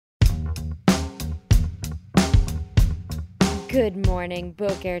Good morning,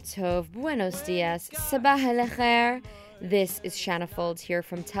 Boker Tov, Buenos Dias, Sabah al-Khair. This is Shanna Folds here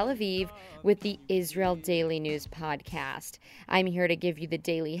from Tel Aviv with the Israel Daily News Podcast. I'm here to give you the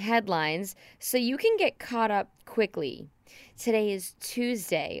daily headlines so you can get caught up quickly. Today is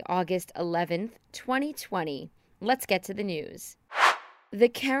Tuesday, August 11th, 2020. Let's get to the news. The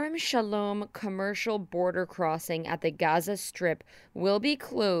Kerem Shalom commercial border crossing at the Gaza Strip will be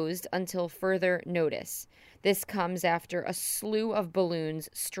closed until further notice. This comes after a slew of balloons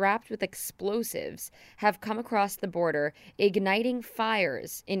strapped with explosives have come across the border, igniting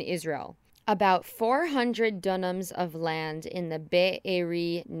fires in Israel. About 400 dunams of land in the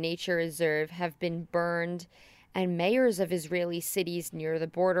Be'eri Nature Reserve have been burned, and mayors of Israeli cities near the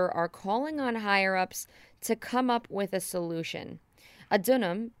border are calling on higher-ups to come up with a solution. A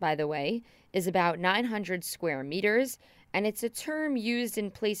dunam, by the way, is about 900 square meters, and it's a term used in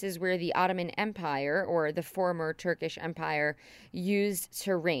places where the Ottoman Empire, or the former Turkish Empire, used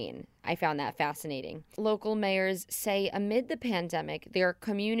to reign. I found that fascinating. Local mayors say amid the pandemic, their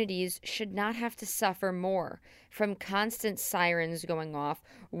communities should not have to suffer more from constant sirens going off,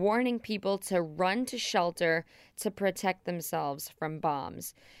 warning people to run to shelter to protect themselves from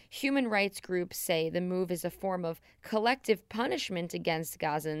bombs. Human rights groups say the move is a form of collective punishment against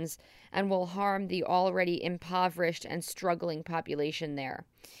Gazans and will harm the already impoverished and struggling population there.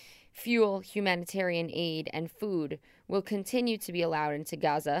 Fuel, humanitarian aid, and food will continue to be allowed into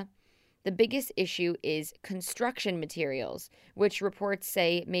Gaza. The biggest issue is construction materials, which reports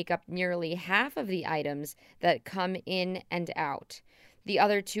say make up nearly half of the items that come in and out. The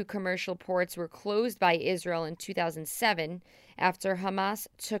other two commercial ports were closed by Israel in 2007 after Hamas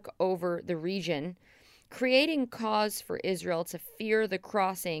took over the region, creating cause for Israel to fear the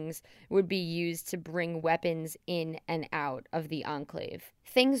crossings would be used to bring weapons in and out of the enclave.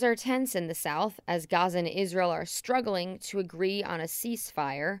 Things are tense in the south as Gaza and Israel are struggling to agree on a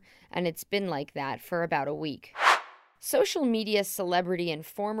ceasefire, and it's been like that for about a week. Social media celebrity and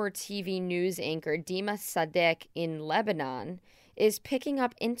former TV news anchor Dima Sadek in Lebanon is picking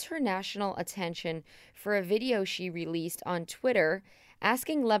up international attention for a video she released on Twitter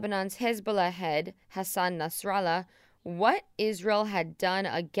asking Lebanon's Hezbollah head, Hassan Nasrallah, what Israel had done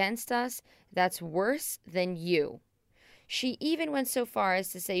against us that's worse than you. She even went so far as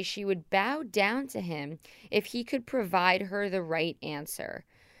to say she would bow down to him if he could provide her the right answer.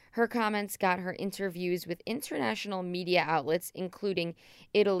 Her comments got her interviews with international media outlets, including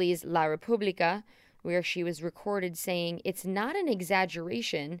Italy's La Repubblica, where she was recorded saying it's not an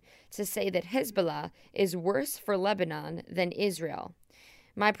exaggeration to say that Hezbollah is worse for Lebanon than Israel.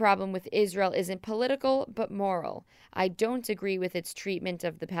 My problem with Israel isn't political, but moral. I don't agree with its treatment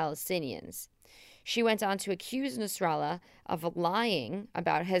of the Palestinians. She went on to accuse Nasrallah of lying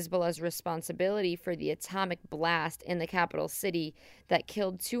about Hezbollah's responsibility for the atomic blast in the capital city that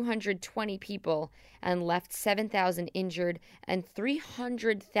killed 220 people and left 7,000 injured and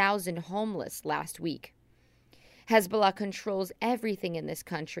 300,000 homeless last week. Hezbollah controls everything in this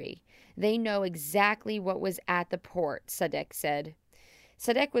country. They know exactly what was at the port, Sadek said.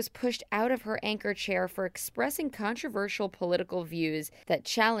 Sadek was pushed out of her anchor chair for expressing controversial political views that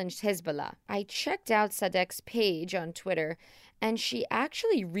challenged Hezbollah. I checked out Sadek's page on Twitter, and she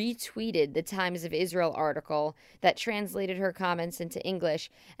actually retweeted the Times of Israel article that translated her comments into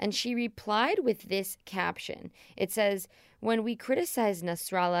English, and she replied with this caption. It says, "When we criticize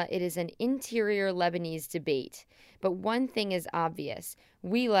Nasrallah, it is an interior Lebanese debate. But one thing is obvious.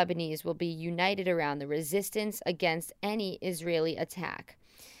 We Lebanese will be united around the resistance against any Israeli attack.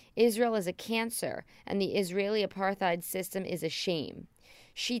 Israel is a cancer, and the Israeli apartheid system is a shame."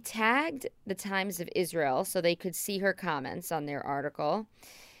 She tagged the Times of Israel so they could see her comments on their article.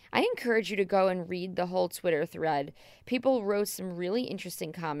 I encourage you to go and read the whole Twitter thread. People wrote some really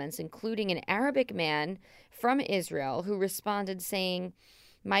interesting comments, including an Arabic man from Israel who responded saying,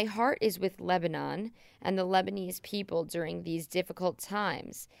 "My heart is with Lebanon and the Lebanese people during these difficult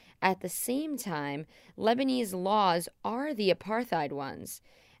times. At the same time, Lebanese laws are the apartheid ones.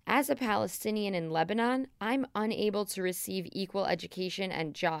 As a Palestinian in Lebanon, I'm unable to receive equal education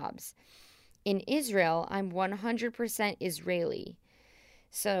and jobs. In Israel, I'm 100% Israeli."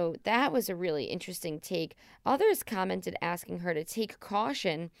 So that was a really interesting take. Others commented asking her to take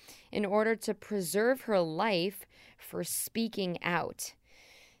caution in order to preserve her life for speaking out.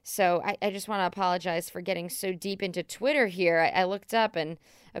 So I just want to apologize for getting so deep into Twitter here. I looked up, and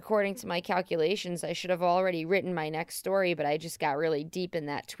according to my calculations, I should have already written my next story, but I just got really deep in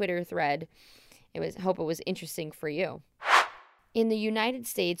that Twitter thread. Hope it was interesting for you. In the United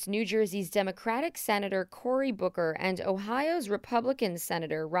States, New Jersey's Democratic Senator Cory Booker and Ohio's Republican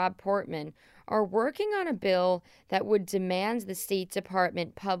Senator Rob Portman are working on a bill that would demand the State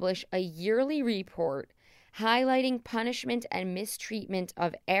Department publish a yearly report highlighting punishment and mistreatment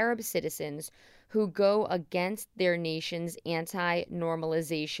of Arab citizens who go against their nation's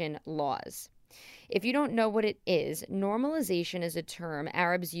anti-normalization laws. If you don't know what it is, normalization is a term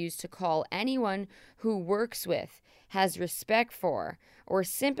Arabs use to call anyone who works with, has respect for, or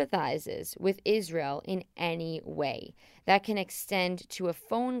sympathizes with Israel in any way. That can extend to a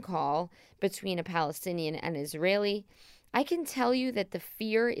phone call between a Palestinian and Israeli. I can tell you that the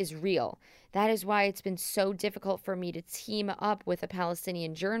fear is real. That is why it's been so difficult for me to team up with a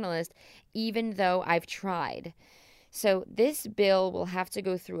Palestinian journalist, even though I've tried. So this bill will have to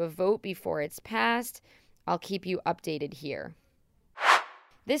go through a vote before it's passed. I'll keep you updated here.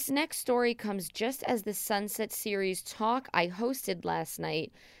 This next story comes just as the Sunset Series talk I hosted last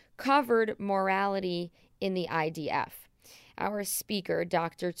night covered morality in the IDF. Our speaker,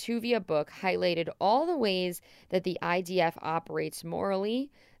 Dr. Tuvia Book, highlighted all the ways that the IDF operates morally,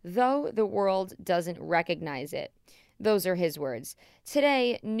 though the world doesn't recognize it. Those are his words.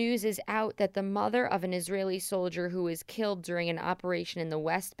 Today, news is out that the mother of an Israeli soldier who was killed during an operation in the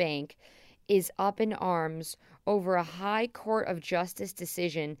West Bank is up in arms over a High Court of Justice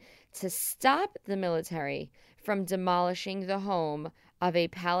decision to stop the military from demolishing the home of a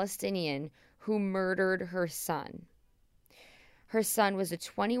Palestinian who murdered her son. Her son was a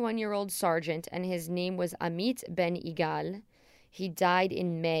 21-year-old sergeant, and his name was Amit Ben Igal. He died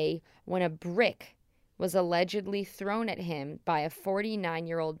in May when a brick was allegedly thrown at him by a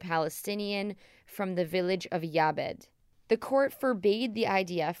 49-year-old Palestinian from the village of Yabed. The court forbade the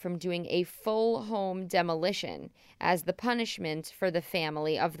IDF from doing a full home demolition as the punishment for the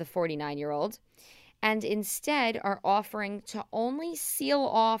family of the 49-year-old, and instead are offering to only seal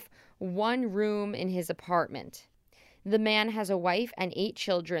off one room in his apartment. The man has a wife and 8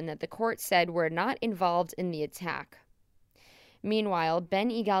 children that the court said were not involved in the attack. Meanwhile, Ben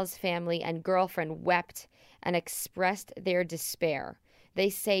Igal's family and girlfriend wept and expressed their despair. They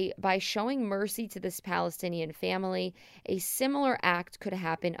say by showing mercy to this Palestinian family, a similar act could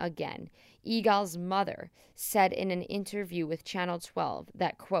happen again. Igal's mother said in an interview with Channel 12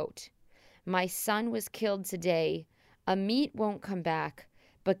 that, quote, "My son was killed today. Amit won't come back,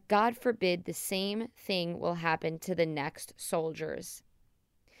 but God forbid the same thing will happen to the next soldiers."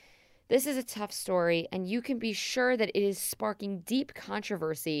 This is a tough story, and you can be sure that it is sparking deep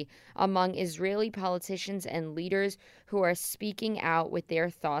controversy among Israeli politicians and leaders who are speaking out with their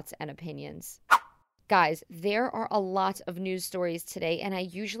thoughts and opinions. Guys, there are a lot of news stories today, and I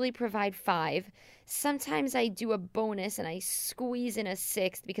usually provide 5. Sometimes I do a bonus and I squeeze in a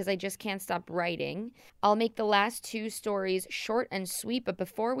 6th because I just can't stop writing. I'll make the last 2 stories short and sweet, but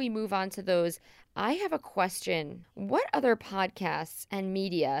before we move on to those, I have a question. What other podcasts and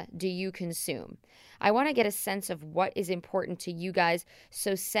media do you consume? I want to get a sense of what is important to you guys,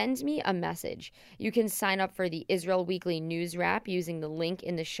 so send me a message. You can sign up for the Israel Weekly News Wrap using the link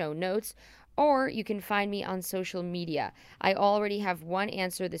in the show notes, or you can find me on social media. I already have one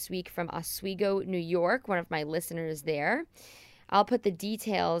answer this week from Oswego, New York, one of my listeners there. I'll put the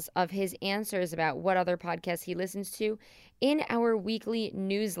details of his answers about what other podcasts he listens to in our weekly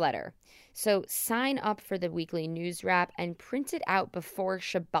newsletter. So sign up for the weekly news wrap and print it out before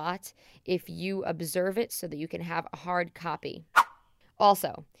Shabbat if you observe it so that you can have a hard copy.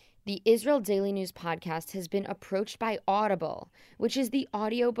 Also, the Israel Daily News podcast has been approached by Audible, which is the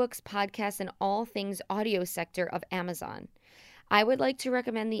audiobooks, podcasts, and all things audio sector of Amazon. I would like to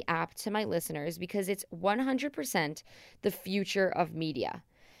recommend the app to my listeners because it's 100% the future of media.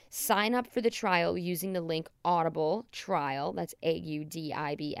 Sign up for the trial using the link Audible Trial, that's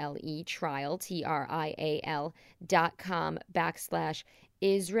AUDIBLE Trial,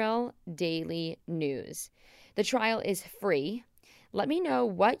 TRIAL.com/Israel Daily News. The trial is free. Let me know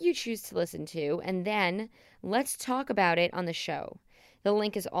what you choose to listen to, and then let's talk about it on the show. The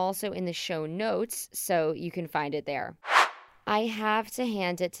link is also in the show notes, so you can find it there. I have to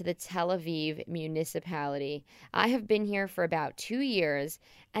hand it to the Tel Aviv municipality. I have been here for about 2 years,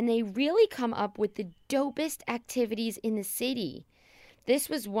 and they really come up with the dopest activities in the city. This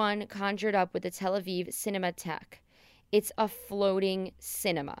was one conjured up with the Tel Aviv Cinematheque. It's a floating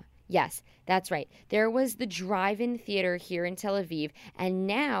cinema. Yes, that's right. There was the drive-in theater here in Tel Aviv, and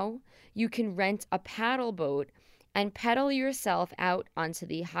now you can rent a paddle boat and pedal yourself out onto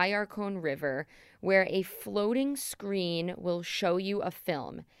the Hayarkon River, where a floating screen will show you a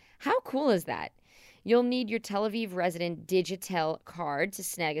film. How cool is that? You'll need your Tel Aviv resident Digitel card to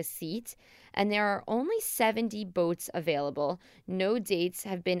snag a seat, and there are only 70 boats available. No dates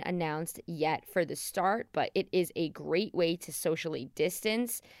have been announced yet for the start, but it is a great way to socially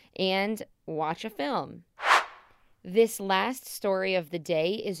distance and watch a film. This last story of the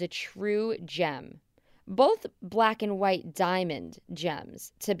day is a true gem. Both black and white diamond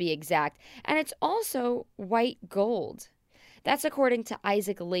gems, to be exact, and it's also white gold. That's according to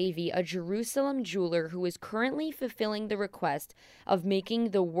Isaac Levy, a Jerusalem jeweler who is currently fulfilling the request of making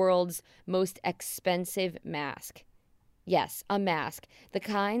the world's most expensive mask. Yes, a mask, the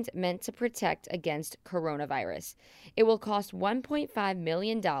kind meant to protect against coronavirus. It will cost $1.5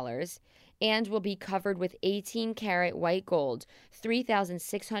 million and will be covered with 18-karat white gold,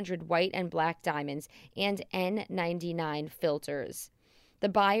 3,600 white and black diamonds, and N99 filters. The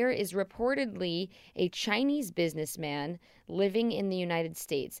buyer is reportedly a Chinese businessman living in the United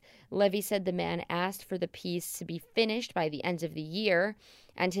States. Levy said the man asked for the piece to be finished by the end of the year,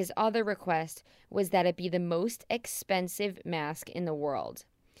 and his other request was that it be the most expensive mask in the world.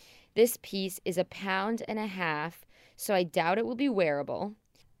 This piece is 1.5 pounds, so I doubt it will be wearable.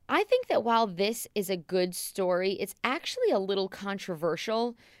 I think that while this is a good story, it's actually a little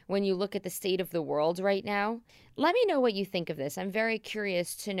controversial when you look at the state of the world right now. Let me know what you think of this. I'm very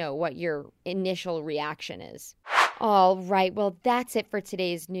curious to know what your initial reaction is. All right, well, that's it for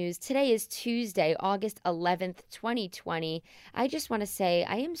today's news. Today is Tuesday, August 11th, 2020. I just want to say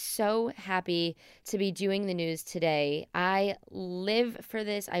I am so happy to be doing the news today. I live for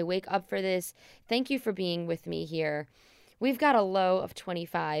this. I wake up for this. Thank you for being with me here. We've got a low of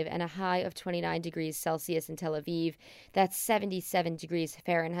 25 and a high of 29 degrees Celsius in Tel Aviv. That's 77 degrees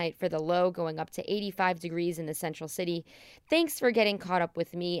Fahrenheit for the low, going up to 85 degrees in the central city. Thanks for getting caught up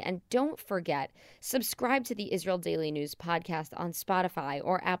with me. And don't forget, subscribe to the Israel Daily News podcast on Spotify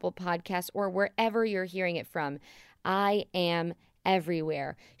or Apple Podcasts or wherever you're hearing it from. I am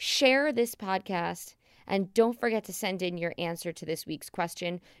everywhere. Share this podcast. And don't forget to send in your answer to this week's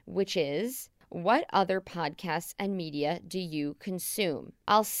question, which is, what other podcasts and media do you consume?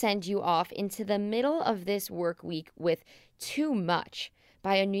 I'll send you off into the middle of this work week with Too Much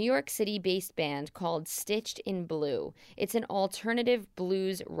by a New York City-based band called Stitched in Blue. It's an alternative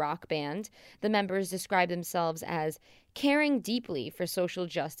blues rock band. The members describe themselves as caring deeply for social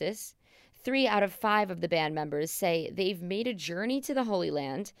justice. 3 out of 5 of the band members say they've made a journey to the Holy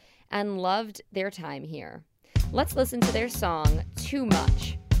Land and loved their time here. Let's listen to their song, Too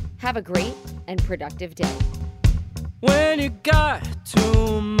Much. Have a great and productive day. When you got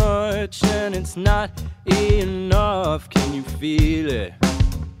too much and it's not enough, can you feel it?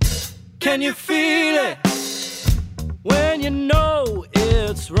 Can you feel it? When you know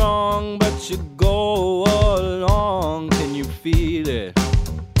it's wrong, but you go along, can you feel it?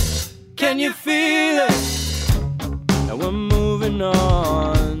 Can you feel it? Now we're moving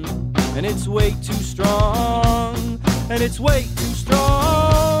on, and it's way too strong, and it's way too